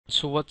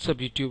So what's up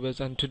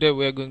YouTubers, and today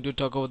we are going to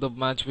talk about the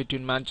match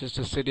between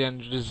Manchester City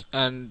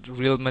and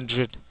Real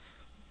Madrid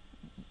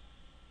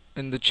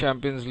in the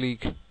Champions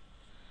League.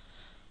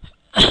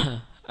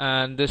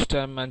 And this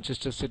time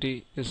Manchester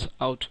City is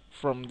out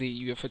from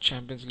the UEFA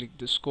Champions League.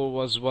 The score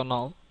was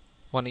 1-all,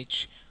 one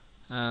each,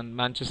 and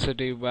Manchester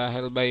City were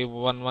held by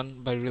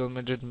 1-1 by Real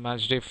Madrid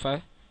matchday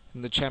 5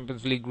 in the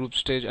Champions League group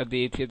stage at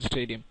the Etihad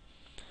Stadium.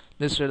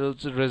 This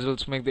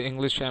results make the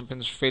English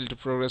champions fail to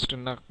progress to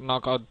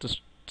knock out the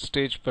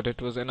stage, but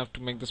it was enough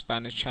to make the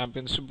Spanish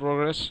champions to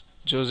progress.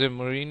 Jose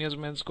Mourinho's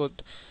men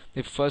scored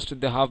the first at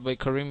the half by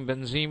Karim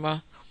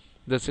Benzema.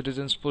 The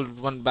citizens pulled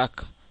one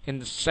back in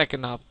the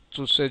second half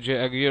through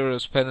Sergio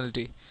Aguero's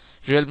penalty.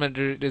 Real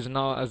Madrid is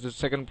now as the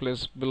second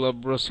place below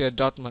Borussia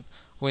Dortmund,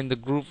 who in the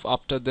group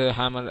after they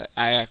hammered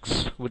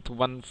Ajax with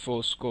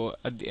 1-4 score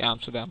at the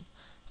Amsterdam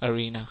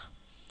Arena.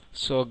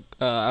 So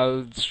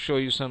I'll show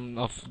you some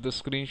of the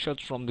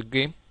screenshots from the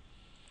game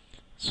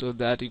so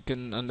that you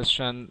can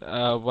understand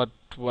what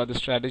were the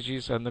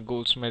strategies and the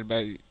goals made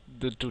by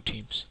the two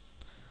teams.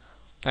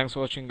 Thanks for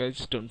watching,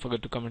 guys. Don't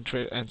forget to comment,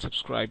 rate and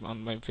subscribe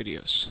on my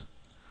videos.